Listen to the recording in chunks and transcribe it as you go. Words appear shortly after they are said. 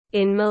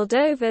In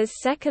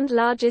Moldova's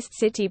second-largest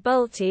city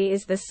Balti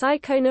is the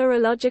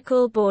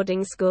psychoneurological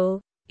boarding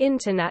school,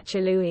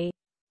 Internaționalul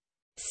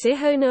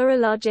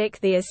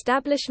Psihoneurologic, the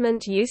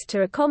establishment used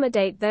to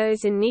accommodate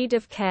those in need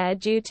of care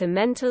due to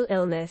mental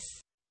illness.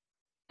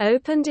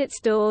 Opened its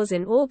doors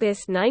in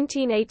August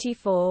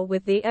 1984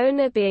 with the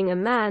owner being a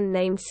man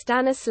named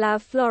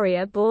Stanislav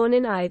Florea, born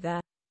in either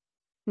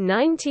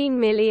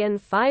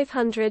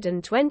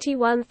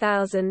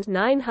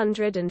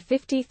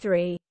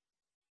 19,521,953.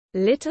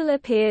 Little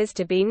appears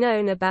to be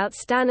known about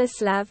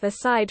Stanislav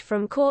aside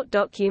from court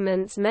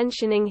documents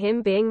mentioning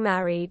him being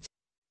married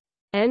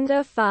and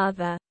a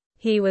father.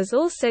 He was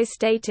also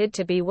stated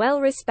to be well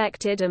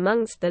respected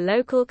amongst the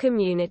local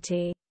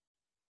community.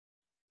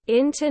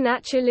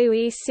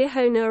 Internaționalul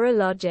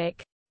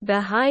Psihoneurologic.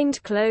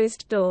 Behind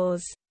closed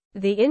doors.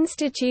 The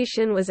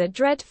institution was a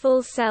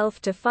dreadful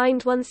self to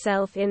find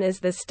oneself in, as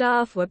the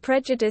staff were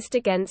prejudiced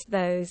against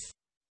those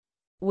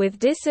with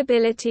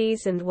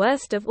disabilities, and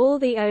worst of all,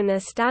 the owner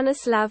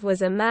Stanislav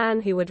was a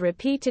man who would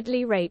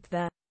repeatedly rape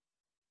the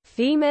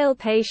female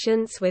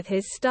patients, with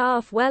his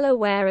staff well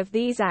aware of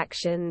these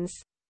actions.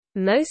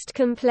 Most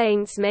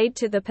complaints made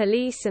to the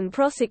police and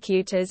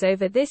prosecutors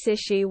over this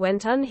issue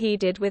went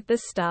unheeded, with the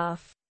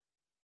staff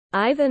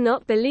either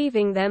not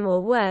believing them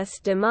or worse,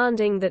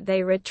 demanding that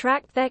they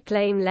retract their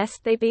claim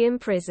lest they be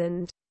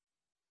imprisoned.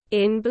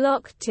 In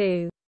Block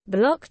 2.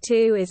 Block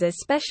 2 is a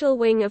special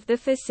wing of the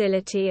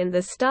facility, and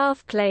the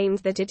staff claimed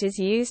that it is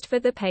used for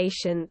the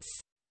patients'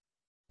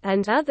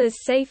 and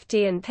others'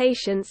 safety, and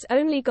patients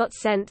only got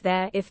sent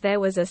there if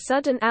there was a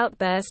sudden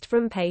outburst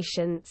from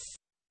patients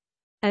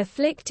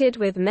afflicted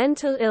with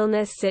mental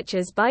illness such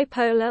as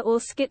bipolar or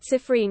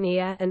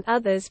schizophrenia, and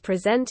others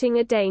presenting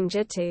a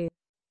danger to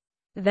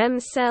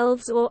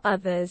themselves or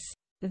others.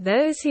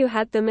 Those who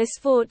had the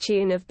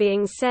misfortune of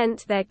being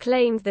sent there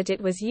claimed that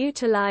it was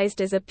utilized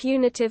as a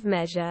punitive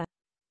measure,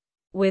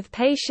 with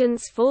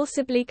patients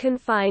forcibly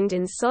confined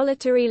in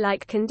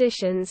solitary-like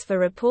conditions for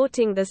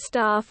reporting the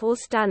staff or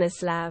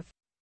Stanislav.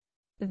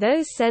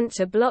 Those sent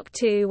to Block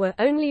 2 were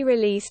only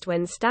released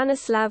when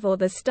Stanislav or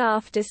the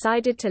staff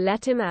decided to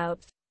let him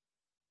out.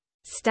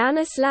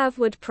 Stanislav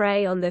would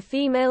prey on the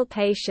female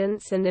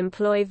patients and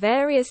employ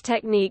various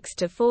techniques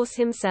to force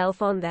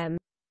himself on them.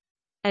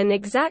 An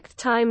exact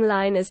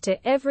timeline as to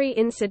every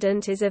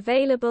incident is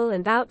available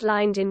and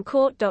outlined in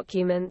court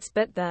documents,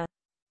 but the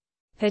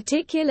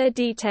particular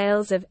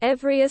details of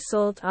every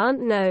assault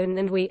aren't known,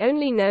 and we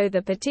only know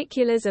the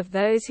particulars of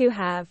those who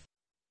have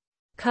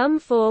come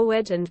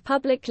forward and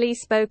publicly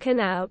spoken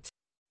out.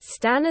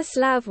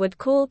 Stanislav would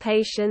call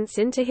patients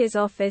into his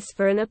office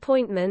for an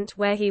appointment,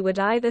 where he would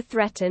either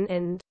threaten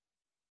and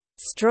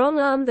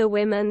strong-arm the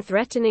women,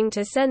 threatening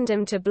to send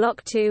them to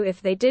Block 2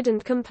 if they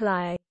didn't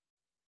comply,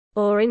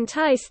 or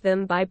entice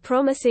them by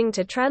promising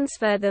to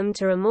transfer them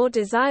to a more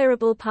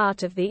desirable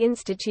part of the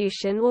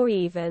institution, or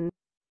even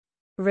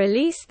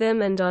release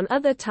them, and on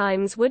other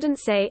times wouldn't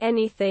say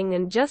anything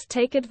and just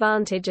take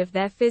advantage of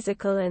their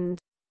physical and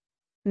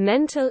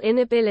mental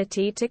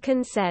inability to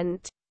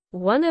consent.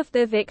 One of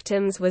the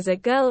victims was a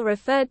girl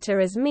referred to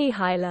as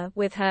Mihaela,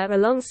 with her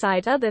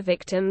alongside other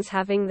victims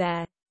having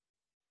their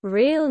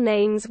real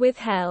names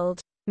withheld.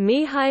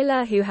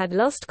 Mihaela, who had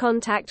lost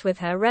contact with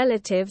her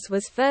relatives,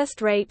 was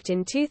first raped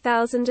in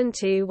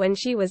 2002 when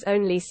she was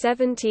only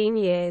 17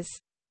 years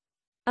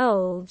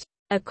old.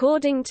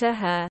 According to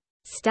her,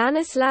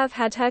 Stanislav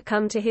had her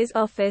come to his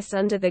office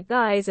under the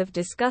guise of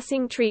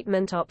discussing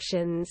treatment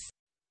options.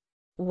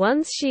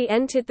 Once she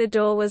entered, the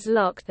door was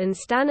locked, and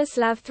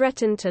Stanislav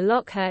threatened to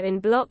lock her in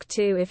Block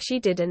 2 if she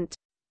didn't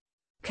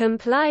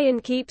comply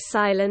and keep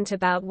silent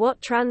about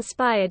what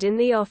transpired in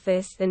the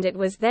office, and it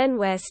was then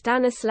where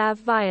Stanislav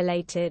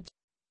violated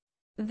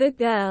the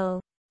girl.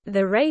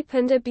 The rape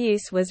and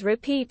abuse was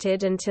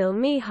repeated until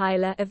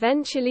Mihaela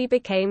eventually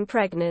became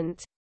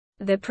pregnant.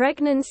 The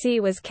pregnancy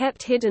was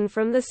kept hidden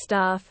from the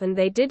staff, and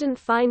they didn't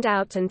find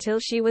out until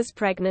she was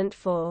pregnant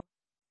for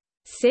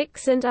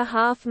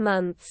 6.5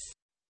 months.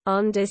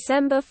 On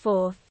December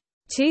 4,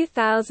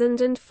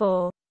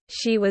 2004,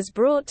 she was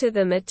brought to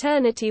the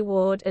maternity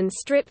ward and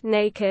stripped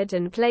naked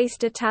and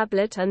placed a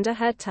tablet under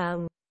her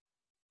tongue.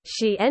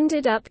 She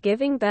ended up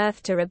giving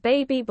birth to a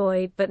baby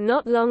boy, but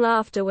not long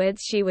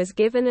afterwards she was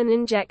given an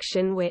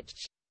injection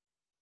which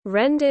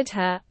rendered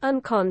her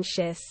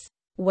unconscious.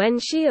 When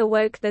she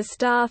awoke, the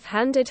staff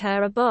handed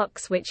her a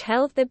box which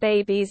held the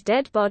baby's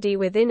dead body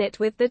within it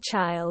with the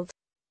child.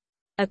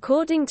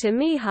 According to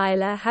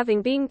Mihaela,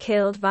 having been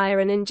killed via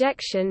an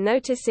injection,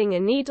 noticing a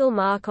needle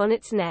mark on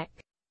its neck,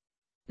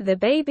 the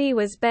baby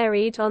was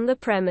buried on the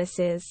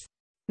premises.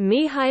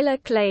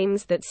 Mihaela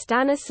claims that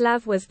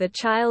Stanislav was the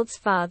child's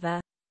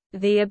father.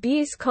 The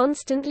abuse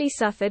constantly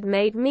suffered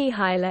made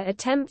Mihaela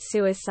attempt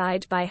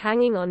suicide by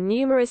hanging on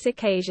numerous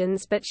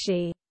occasions, but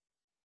she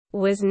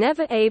was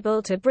never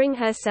able to bring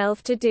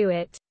herself to do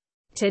it.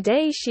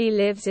 Today she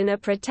lives in a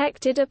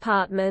protected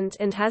apartment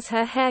and has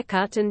her hair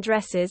cut and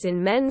dresses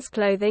in men's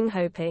clothing,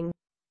 hoping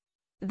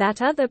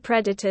that other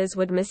predators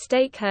would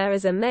mistake her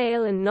as a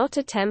male and not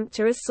attempt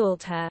to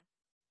assault her.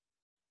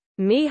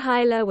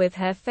 Mihaila with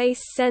her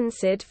face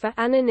censored for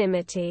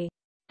anonymity.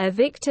 A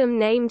victim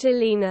named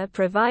Alina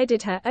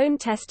provided her own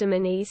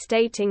testimony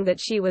stating that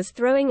she was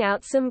throwing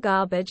out some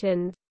garbage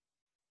and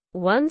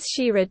once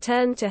she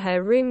returned to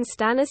her room,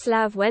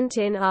 Stanislav went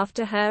in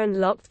after her and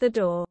locked the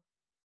door.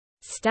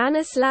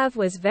 Stanislav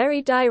was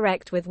very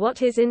direct with what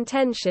his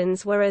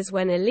intentions were, as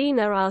when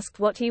Alina asked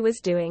what he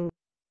was doing.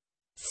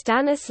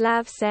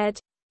 Stanislav said,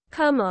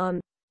 "Come on.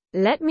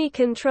 Let me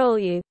control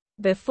you,"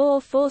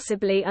 before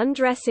forcibly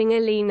undressing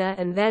Alina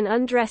and then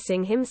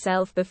undressing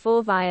himself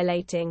before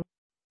violating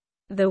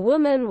the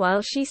woman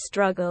while she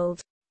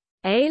struggled.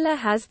 Ayla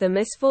has the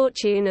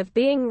misfortune of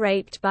being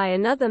raped by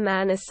another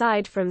man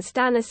aside from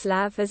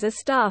Stanislav as a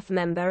staff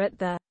member at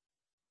the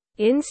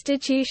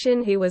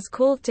institution who was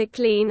called to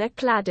clean a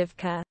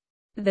kladivka.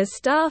 The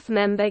staff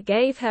member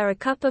gave her a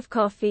cup of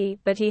coffee,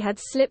 but he had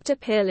slipped a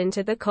pill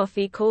into the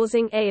coffee,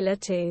 causing Ayla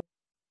to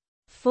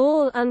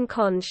fall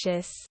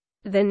unconscious.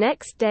 The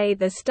next day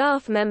the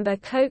staff member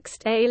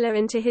coaxed Ayla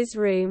into his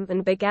room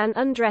and began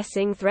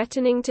undressing,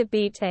 threatening to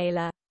beat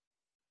Ayla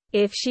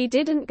if she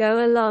didn't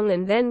go along,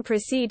 and then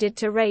proceeded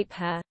to rape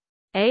her.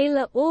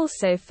 Ayla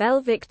also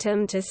fell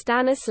victim to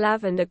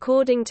Stanislav, and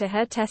according to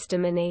her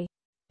testimony,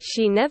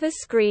 she never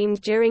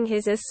screamed during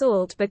his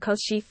assault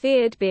because she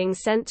feared being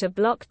sent to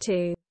Block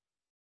 2.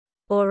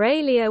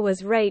 Aurelia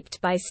was raped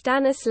by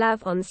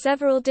Stanislav on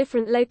several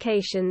different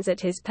locations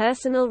at his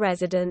personal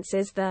residence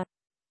as the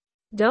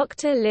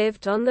doctor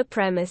lived on the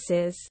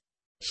premises.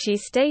 She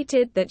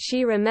stated that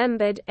she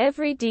remembered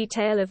every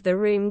detail of the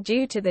room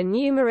due to the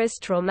numerous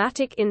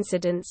traumatic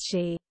incidents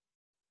she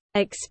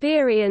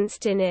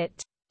experienced in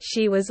it.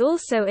 She was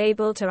also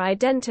able to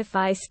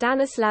identify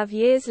Stanislav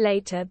years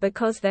later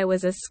because there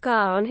was a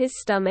scar on his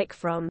stomach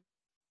from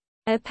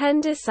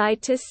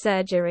appendicitis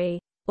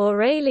surgery.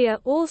 Aurelia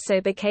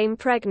also became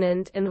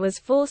pregnant and was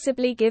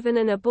forcibly given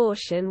an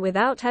abortion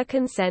without her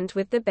consent,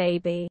 with the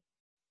baby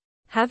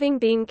having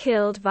been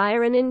killed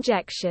via an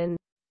injection.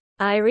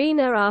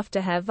 Irina, after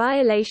her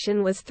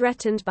violation, was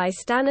threatened by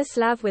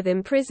Stanislav with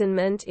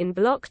imprisonment in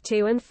Block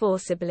 2 and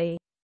forcibly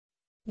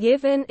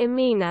given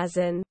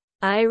immunazin.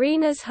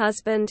 Irina's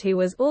husband, who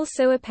was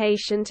also a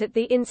patient at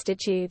the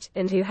institute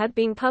and who had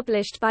been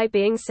published by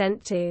being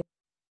sent to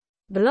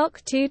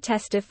Block 2,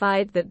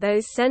 testified that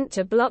those sent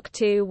to Block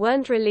 2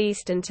 weren't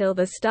released until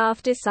the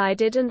staff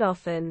decided, and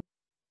often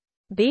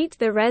beat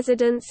the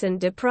residents and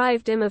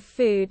deprived him of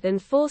food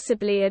and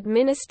forcibly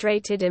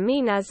administrated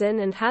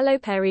immunazin and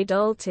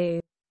haloperidol to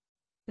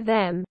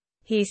them.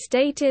 He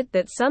stated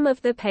that some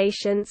of the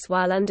patients,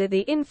 while under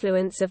the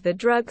influence of the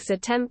drugs,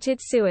 attempted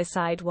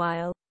suicide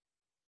while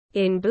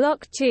in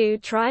Block 2,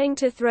 trying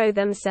to throw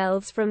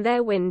themselves from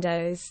their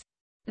windows.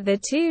 The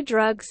two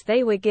drugs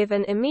they were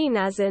given,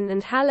 immunazin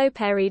and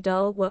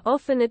haloperidol, were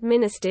often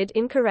administered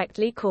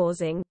incorrectly,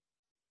 causing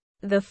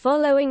the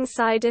following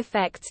side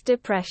effects: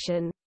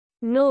 depression,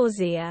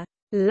 nausea,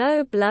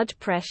 low blood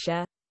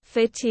pressure,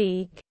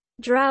 fatigue,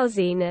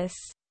 drowsiness,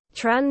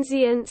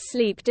 transient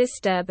sleep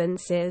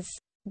disturbances,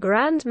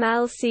 grand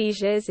mal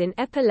seizures in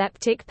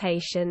epileptic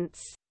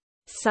patients,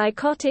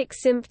 psychotic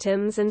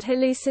symptoms and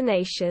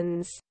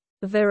hallucinations.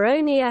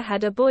 Veronia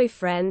had a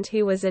boyfriend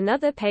who was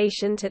another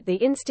patient at the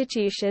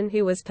institution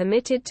who was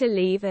permitted to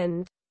leave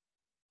and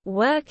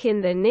work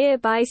in the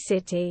nearby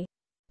city.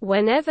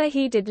 Whenever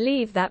he did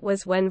leave, that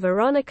was when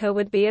Veronica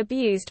would be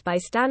abused by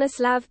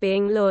Stanislav,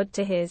 being lured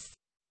to his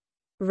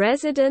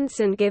residence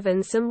and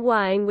given some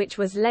wine which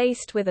was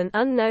laced with an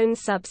unknown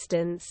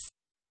substance.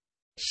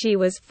 She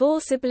was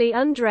forcibly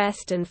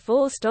undressed and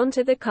forced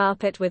onto the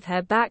carpet with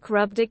her back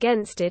rubbed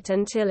against it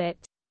until it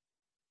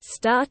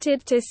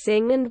started to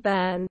sing and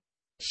burn.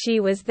 She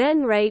was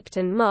then raped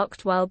and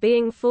mocked while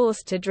being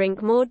forced to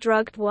drink more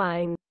drugged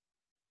wine.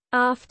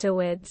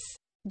 Afterwards,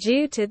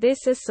 due to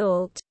this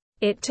assault,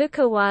 it took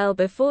a while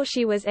before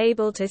she was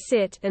able to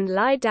sit and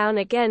lie down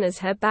again as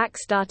her back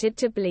started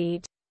to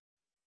bleed.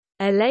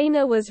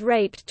 Elena was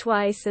raped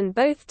twice, and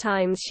both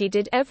times she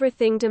did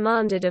everything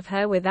demanded of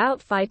her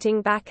without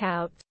fighting back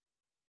out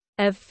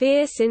of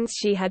fear, since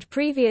she had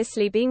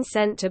previously been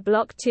sent to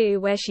Block 2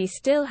 where she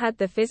still had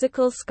the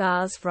physical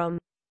scars from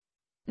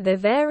the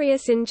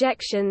various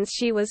injections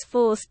she was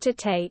forced to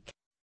take.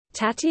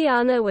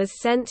 Tatiana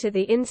was sent to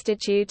the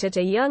institute at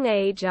a young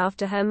age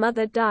after her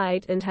mother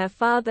died and her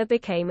father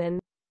became an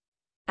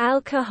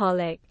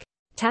alcoholic.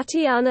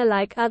 Tatiana,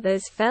 like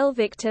others, fell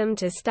victim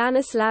to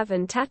Stanislav,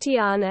 and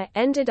Tatiana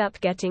ended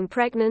up getting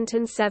pregnant,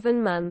 and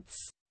 7 months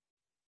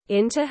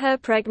into her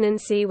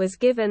pregnancy was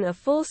given a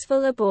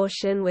forceful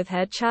abortion, with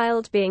her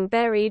child being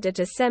buried at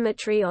a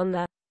cemetery on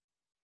the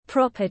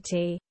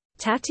property.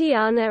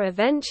 Tatiana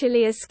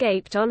eventually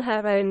escaped on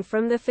her own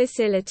from the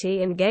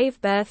facility and gave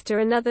birth to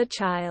another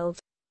child.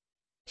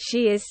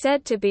 She is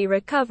said to be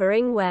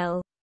recovering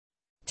well.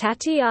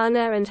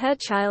 Tatiana and her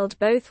child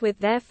both with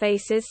their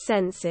faces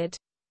censored.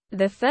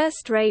 The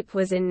first rape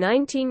was in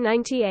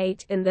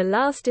 1998 and the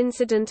last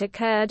incident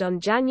occurred on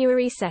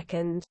January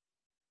 2,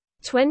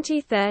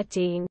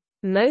 2013.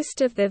 Most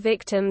of the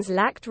victims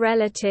lacked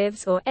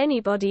relatives or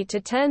anybody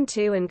to turn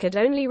to and could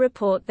only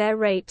report their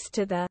rapes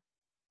to the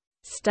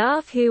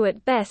Staff who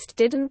at best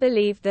didn't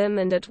believe them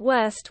and at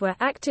worst were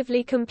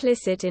actively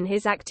complicit in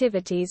his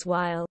activities,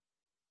 while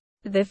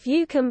the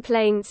few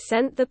complaints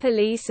sent the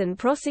police and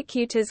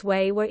prosecutors'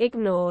 way were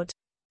ignored.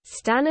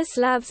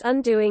 Stanislav's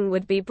undoing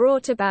would be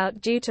brought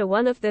about due to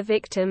one of the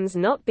victims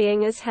not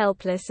being as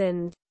helpless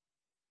and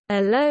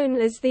alone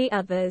as the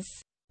others.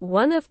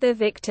 One of the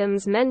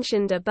victims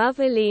mentioned above,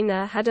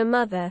 Alina, had a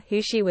mother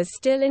who she was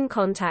still in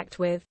contact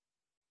with.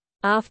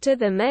 After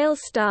the male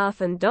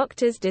staff and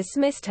doctors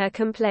dismissed her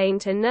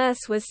complaint, a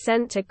nurse was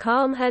sent to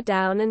calm her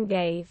down and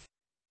gave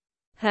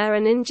her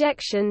an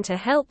injection to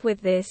help with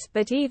this,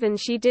 but even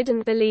she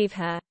didn't believe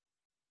her.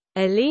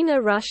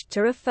 Alina rushed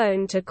to a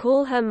phone to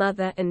call her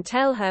mother and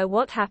tell her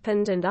what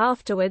happened, and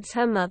afterwards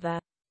her mother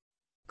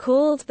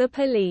called the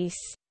police.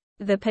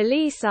 The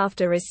police,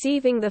 after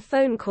receiving the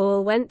phone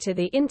call, went to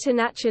the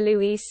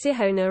Internationalny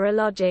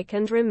Psychoneurologic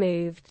and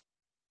removed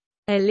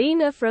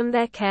Alina from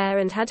their care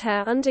and had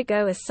her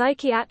undergo a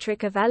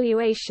psychiatric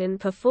evaluation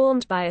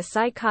performed by a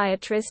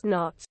psychiatrist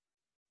not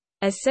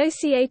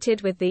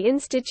associated with the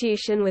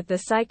institution, with the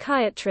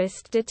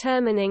psychiatrist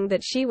determining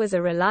that she was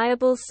a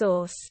reliable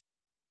source.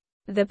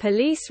 The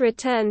police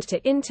returned to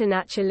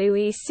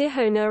Internationalny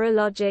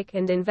Psychoneurologic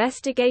and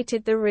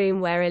investigated the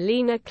room where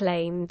Alina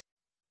claimed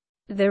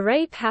the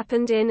rape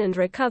happened in and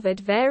recovered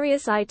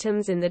various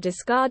items in the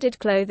discarded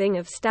clothing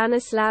of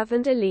Stanislav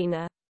and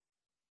Alina.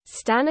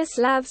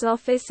 Stanislav's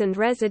office and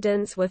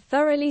residence were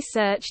thoroughly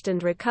searched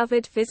and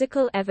recovered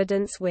physical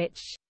evidence which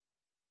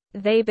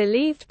they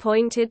believed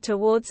pointed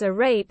towards a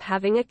rape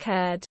having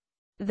occurred.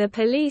 The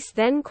police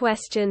then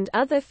questioned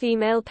other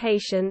female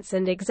patients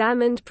and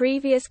examined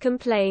previous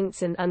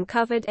complaints and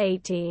uncovered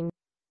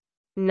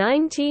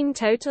 19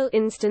 total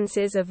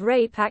instances of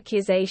rape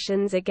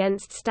accusations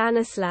against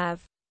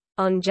Stanislav.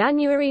 On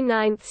January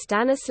 9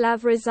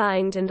 Stanislav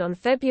resigned, and on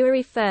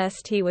February 1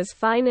 he was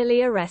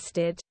finally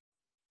arrested.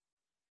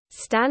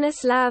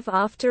 Stanislav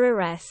after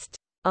arrest.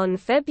 On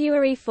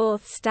February 4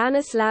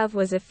 Stanislav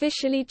was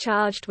officially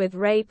charged with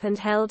rape and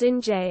held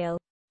in jail.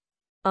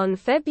 On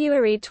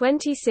February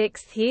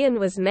 26 he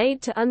was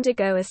made to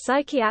undergo a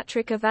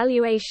psychiatric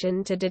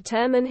evaluation to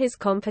determine his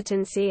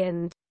competency,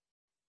 and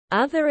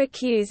other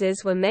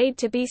accusers were made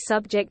to be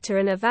subject to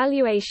an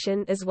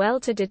evaluation as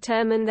well to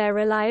determine their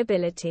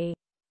reliability.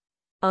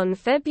 On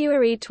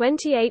February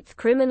 28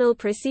 criminal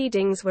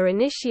proceedings were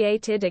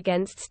initiated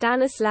against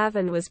Stanislav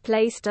and was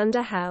placed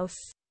under house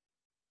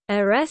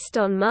arrest.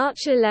 On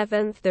March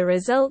 11 the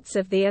results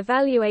of the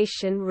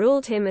evaluation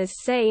ruled him as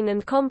sane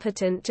and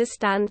competent to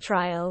stand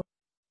trial.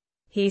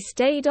 He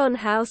stayed on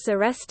house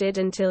arrested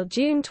until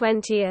June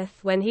 20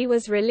 when he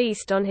was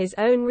released on his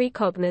own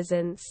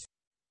recognizance.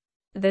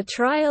 The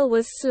trial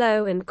was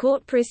slow and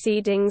court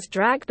proceedings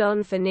dragged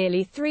on for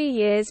nearly 3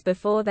 years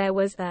before there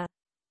was a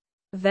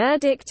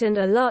verdict, and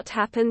a lot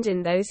happened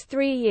in those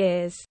 3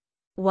 years.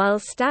 While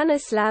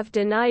Stanislav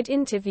denied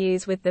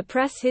interviews with the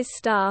press, his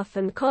staff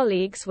and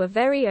colleagues were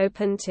very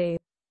open to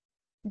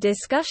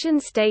discussion,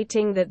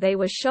 stating that they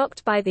were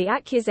shocked by the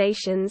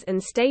accusations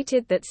and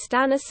stated that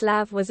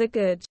Stanislav was a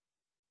good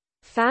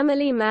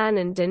family man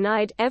and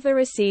denied ever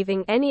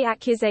receiving any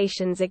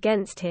accusations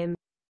against him.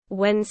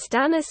 When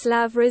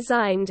Stanislav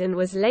resigned and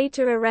was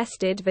later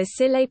arrested,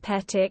 Vasily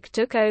Petik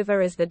took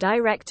over as the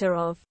director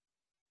of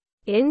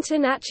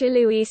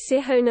Internationalny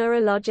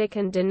Psychoneurologic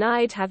and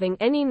denied having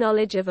any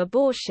knowledge of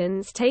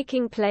abortions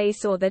taking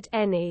place or that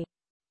any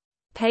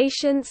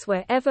patients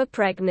were ever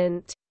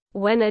pregnant.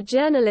 When a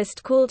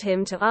journalist called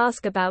him to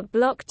ask about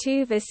Block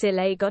 2,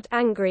 Vasily got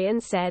angry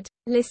and said,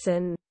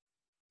 "Listen,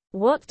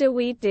 what do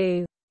we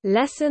do?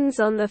 Lessons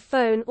on the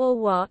phone or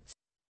what?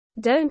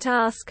 Don't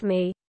ask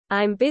me.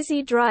 I'm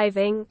busy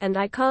driving and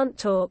I can't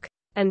talk,"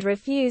 and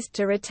refused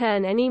to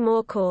return any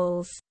more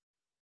calls.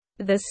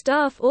 The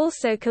staff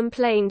also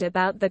complained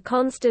about the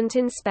constant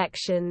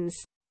inspections,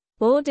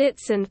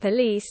 audits and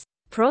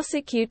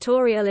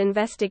prosecutorial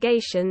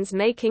investigations,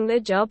 making the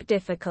job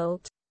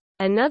difficult.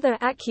 Another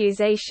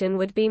accusation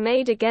would be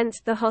made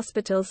against the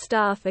hospital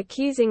staff,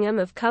 accusing them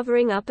of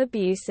covering up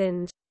abuse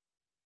and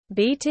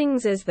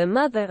beatings, as the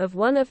mother of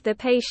one of the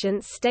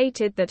patients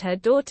stated that her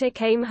daughter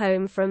came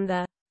home from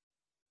the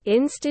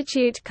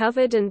institute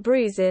covered in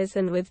bruises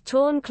and with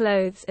torn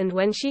clothes, and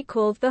when she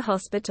called the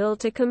hospital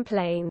to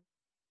complain,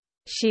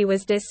 she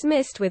was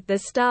dismissed, with the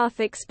staff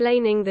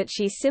explaining that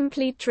she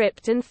simply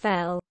tripped and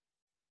fell.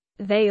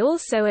 They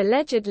also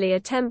allegedly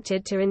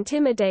attempted to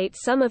intimidate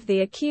some of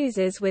the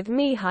accusers, with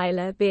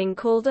Mihaila being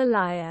called a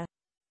liar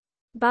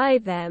by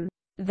them,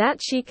 that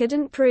she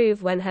couldn't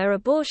prove when her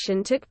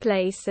abortion took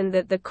place and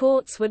that the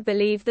courts would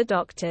believe the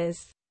doctors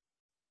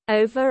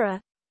over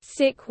a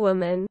sick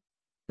woman.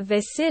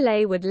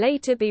 Vasily would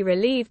later be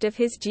relieved of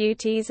his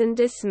duties and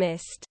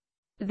dismissed.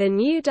 The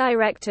new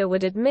director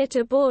would admit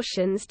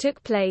abortions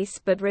took place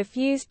but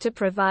refused to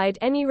provide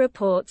any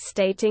reports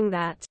stating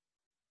that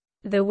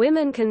the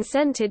women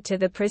consented to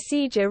the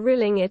procedure,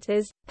 ruling it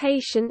as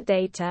patient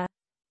data.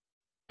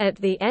 At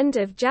the end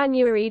of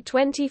January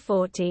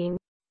 2014,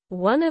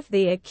 One of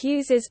the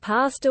accusers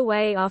passed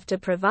away after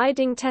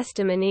providing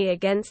testimony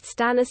against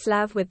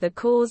Stanislav, with the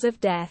cause of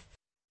death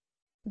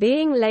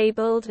being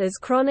labeled as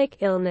chronic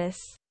illness.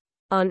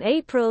 On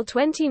April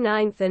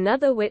 29,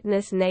 another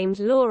witness named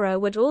Laura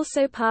would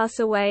also pass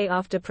away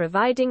after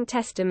providing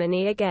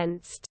testimony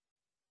against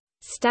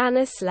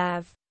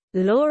Stanislav.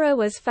 Laura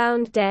was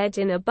found dead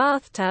in a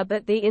bathtub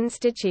at the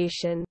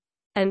institution.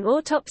 An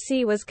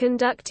autopsy was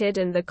conducted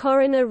and the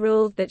coroner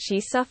ruled that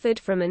she suffered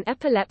from an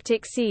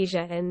epileptic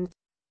seizure and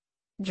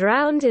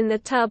drowned in the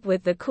tub,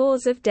 with the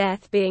cause of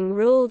death being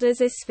ruled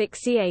as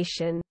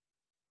asphyxiation.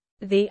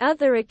 The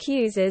other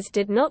accusers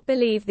did not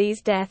believe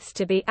these deaths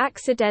to be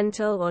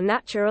accidental or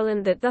natural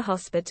and that the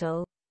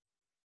hospital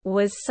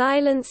was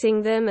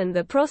silencing them, and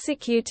the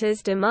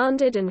prosecutors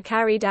demanded and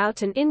carried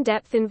out an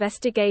in-depth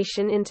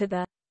investigation into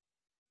the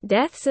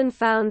deaths and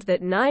found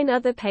that 9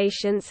 other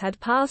patients had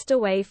passed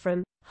away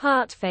from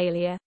heart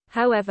failure.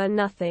 However,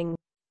 nothing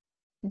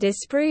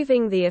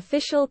disproving the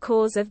official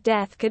cause of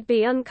death could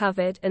be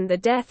uncovered, and the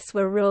deaths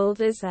were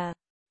ruled as a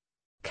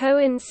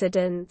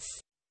coincidence.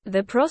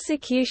 The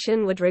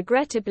prosecution would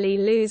regrettably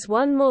lose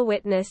one more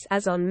witness,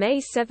 as on May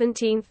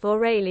 17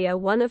 Aurelia,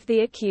 one of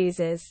the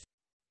accusers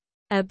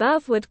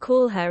above, would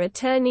call her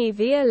attorney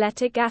via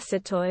letter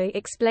Gassatoy,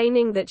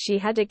 explaining that she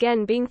had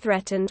again been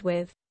threatened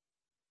with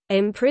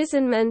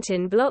imprisonment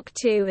in Block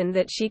 2 and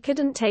that she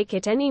couldn't take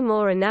it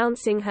anymore,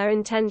 announcing her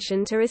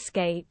intention to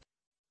escape.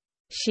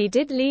 She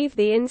did leave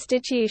the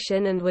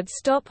institution and would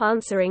stop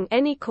answering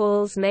any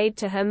calls made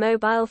to her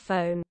mobile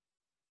phone.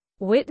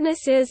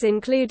 Witnesses,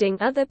 including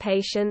other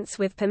patients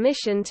with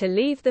permission to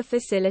leave the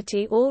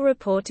facility, all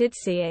reported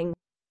seeing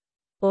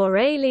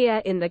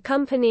Aurelia in the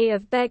company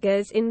of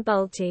beggars in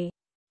Balti.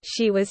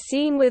 She was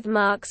seen with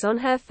marks on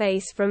her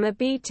face from a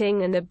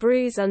beating and a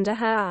bruise under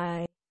her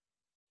eye.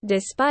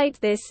 Despite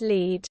this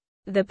lead,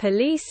 the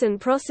police and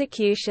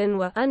prosecution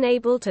were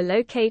unable to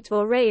locate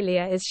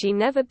Aurelia, as she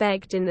never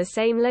begged in the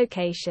same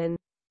location,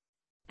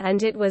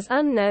 and it was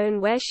unknown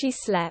where she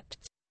slept.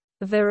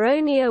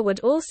 Veronia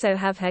would also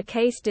have her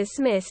case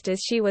dismissed as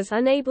she was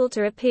unable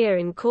to appear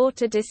in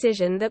court, a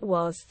decision that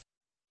was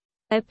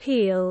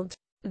appealed.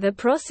 The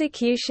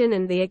prosecution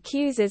and the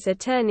accusers'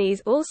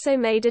 attorneys also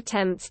made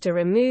attempts to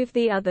remove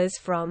the others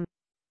from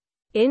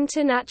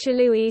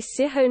Internationalui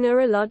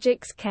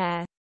Psychoneurologic's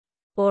care.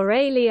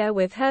 Aurelia,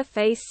 with her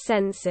face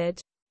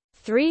censored.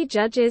 3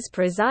 judges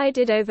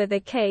presided over the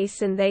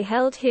case and they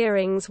held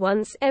hearings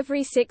once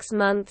every 6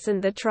 months,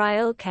 and the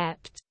trial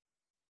kept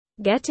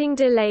getting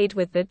delayed,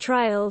 with the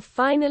trial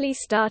finally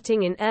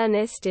starting in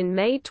earnest in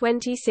May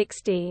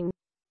 2016.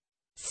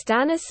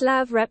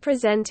 Stanislav,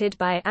 represented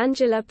by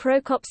Angela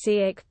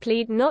Prokopsiuk,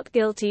 pleaded not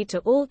guilty to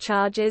all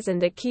charges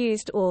and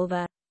accused all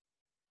the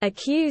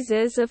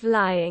accusers of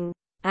lying.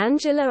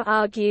 Angela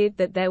argued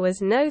that there was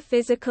no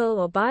physical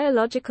or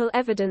biological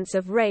evidence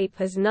of rape,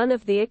 as none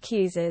of the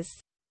accusers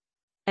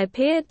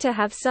appeared to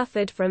have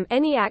suffered from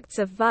any acts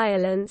of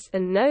violence,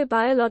 and no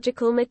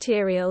biological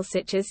material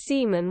such as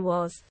semen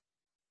was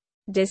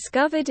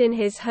discovered in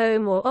his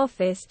home or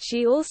office.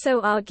 She also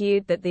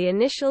argued that the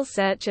initial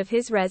search of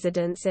his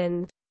residence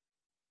and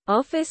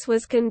office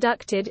was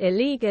conducted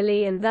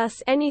illegally, and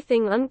thus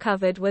anything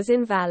uncovered was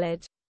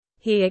invalid.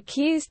 He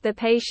accused the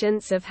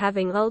patients of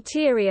having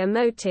ulterior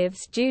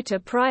motives due to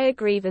prior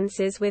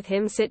grievances with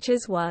him, such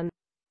as one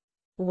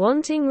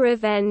wanting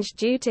revenge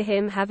due to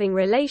him having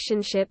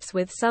relationships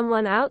with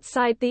someone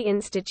outside the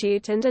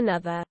institute, and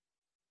another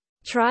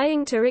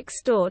trying to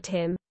extort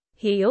him.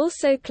 He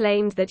also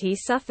claimed that he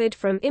suffered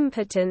from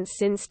impotence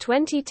since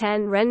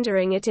 2010,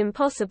 rendering it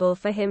impossible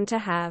for him to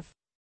have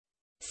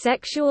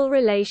sexual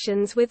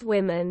relations with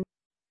women.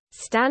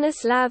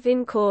 Stanislav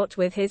in court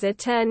with his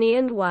attorney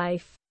and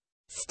wife.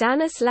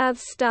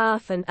 Stanislav's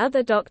staff and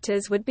other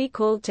doctors would be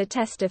called to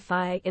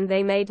testify, and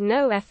they made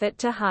no effort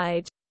to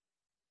hide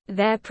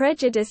their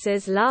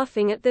prejudices,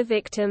 laughing at the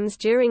victims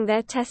during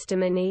their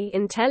testimony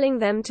and telling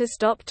them to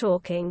stop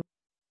talking.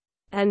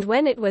 And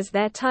when it was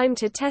their time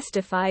to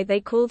testify,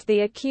 they called the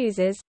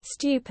accusers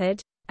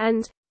stupid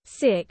and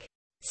sick,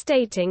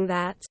 stating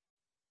that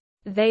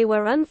they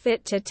were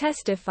unfit to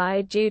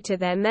testify due to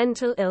their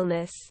mental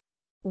illness.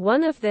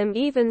 One of them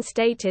even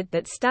stated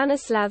that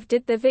Stanislav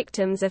did the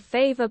victims a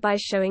favor by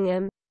showing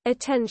them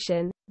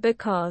attention,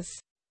 because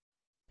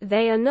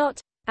they are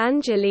not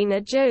Angelina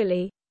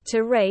Jolie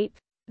to rape.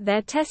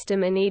 Their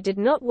testimony did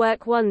not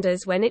work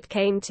wonders when it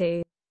came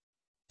to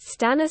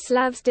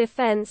Stanislav's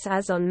defense,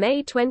 as on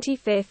May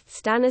 25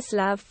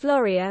 Stanislav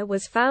Florea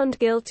was found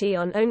guilty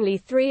on only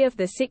 3 of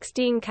the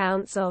 16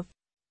 counts of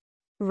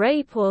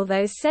rape,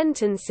 although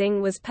sentencing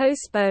was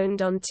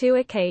postponed on 2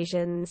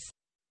 occasions.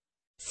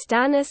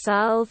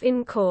 Stanislav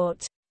in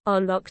court.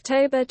 On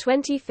October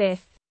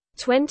 25,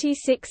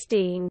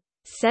 2016,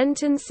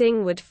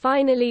 sentencing would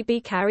finally be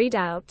carried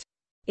out.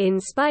 In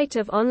spite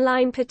of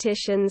online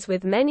petitions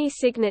with many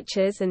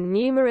signatures and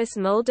numerous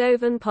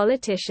Moldovan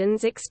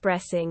politicians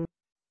expressing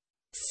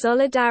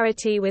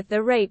solidarity with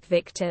the rape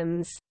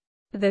victims,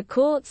 the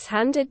courts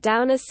handed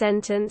down a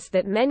sentence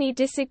that many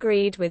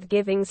disagreed with,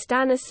 giving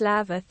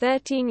Stanislav a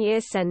 13-year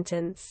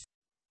sentence.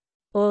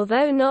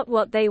 Although not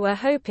what they were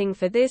hoping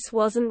for, this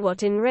wasn't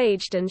what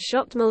enraged and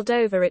shocked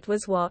Moldova, it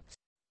was what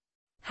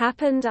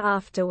happened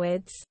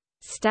afterwards.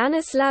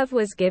 Stanislav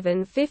was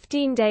given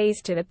 15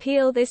 days to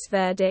appeal this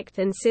verdict,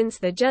 and since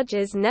the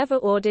judges never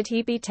ordered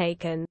he be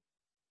taken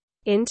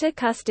into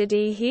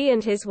custody, he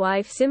and his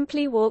wife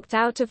simply walked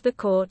out of the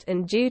court,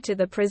 and due to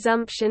the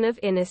presumption of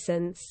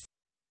innocence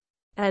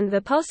and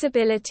the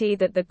possibility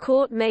that the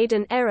court made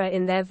an error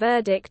in their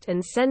verdict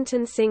and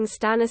sentencing,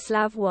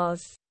 Stanislav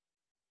was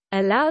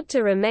allowed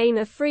to remain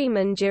a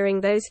freeman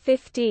during those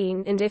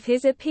 15, and if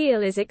his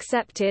appeal is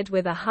accepted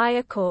with a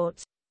higher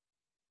court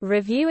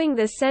reviewing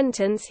the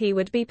sentence, he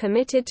would be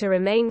permitted to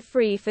remain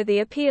free for the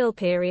appeal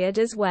period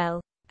as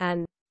well.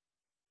 An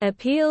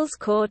appeals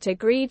court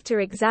agreed to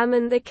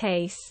examine the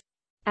case.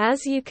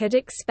 As you could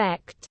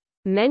expect,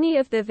 many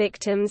of the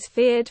victims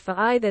feared for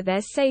either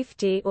their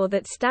safety or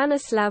that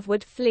Stanislav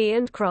would flee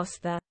and cross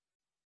the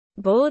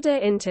border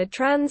into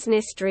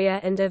Transnistria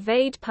and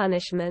evade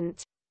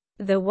punishment.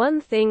 The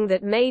one thing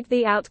that made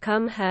the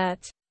outcome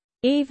hurt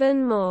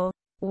even more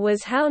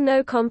was how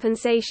no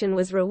compensation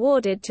was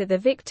rewarded to the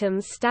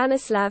victims.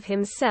 Stanislav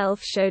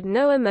himself showed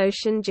no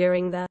emotion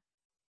during the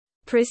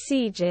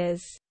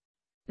procedures.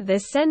 The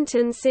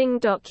sentencing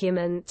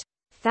document.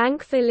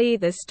 Thankfully,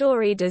 the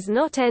story does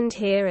not end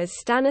here, as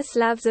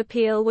Stanislav's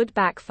appeal would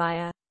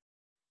backfire.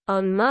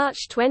 On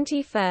March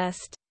 21,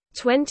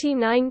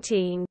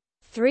 2019,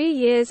 3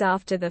 years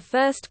after the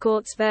first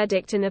court's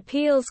verdict, an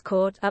appeals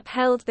court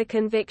upheld the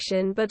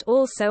conviction but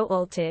also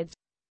altered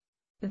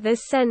the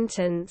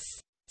sentence.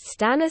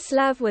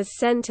 Stanislav was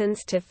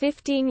sentenced to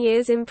 15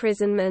 years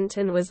imprisonment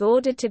and was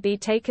ordered to be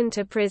taken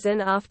to prison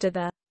after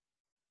the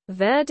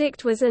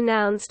verdict was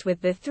announced,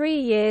 with the 3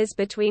 years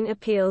between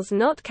appeals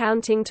not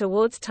counting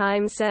towards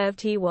time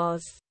served. He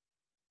was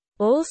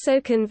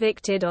also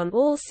convicted on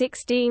all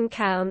 16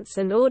 counts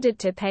and ordered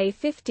to pay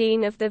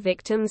 15 of the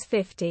victims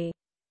 50,000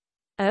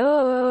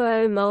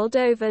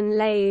 Moldovan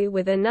lei,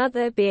 with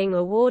another being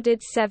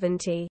awarded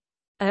 70,000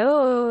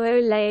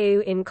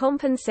 leu in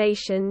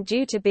compensation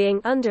due to being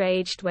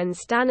underaged when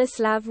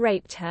Stanislav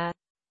raped her.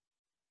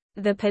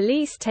 The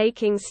police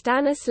taking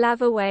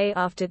Stanislav away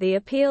after the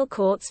appeal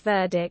court's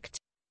verdict.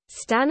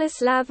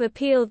 Stanislav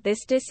appealed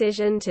this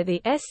decision to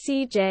the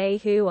SCJ,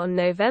 who on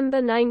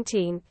November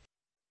 19,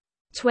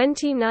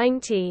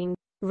 2019,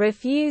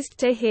 refused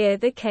to hear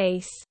the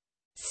case.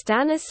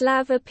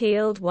 Stanislav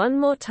appealed one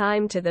more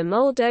time to the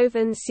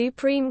Moldovan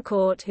Supreme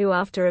Court, who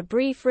after a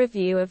brief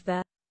review of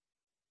the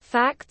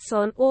facts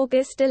on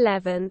August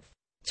 11,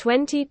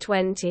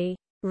 2020,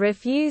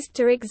 refused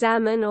to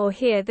examine or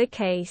hear the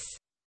case.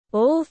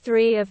 All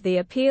 3 of the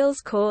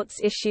appeals courts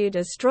issued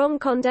a strong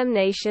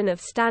condemnation of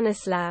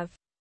Stanislav,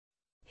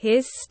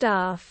 his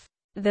staff,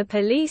 the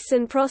police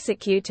and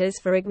prosecutors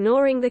for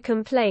ignoring the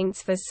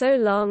complaints for so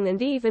long,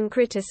 and even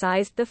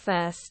criticized the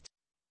first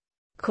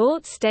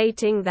court,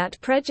 stating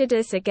that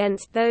prejudice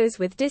against those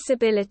with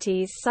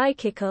disabilities,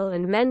 psychical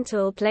and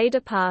mental, played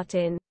a part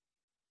in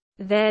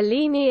their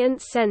lenient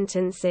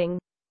sentencing.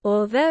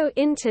 Although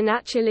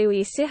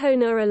Internationalului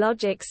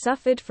Psihoneurologic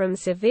suffered from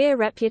severe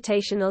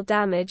reputational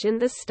damage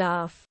and the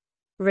staff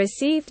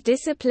received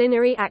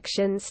disciplinary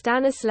action,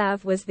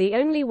 Stanislav was the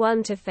only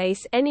one to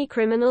face any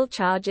criminal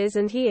charges,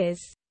 and he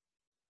is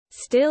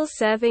still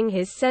serving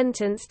his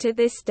sentence to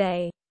this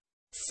day.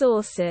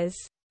 Sources: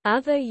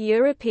 Other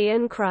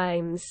European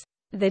crimes.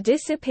 The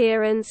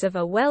disappearance of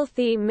a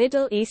wealthy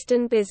Middle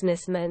Eastern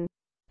businessman.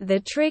 The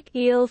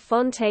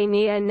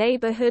Trick-Ile-Fontania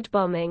neighborhood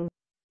bombing.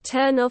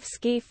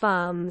 Ternovsky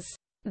Farms.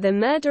 The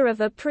murder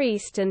of a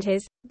priest and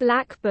his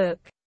Black Book.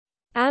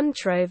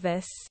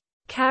 Antrovis.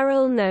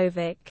 Karol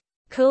Novik.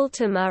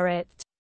 Kulturmurat.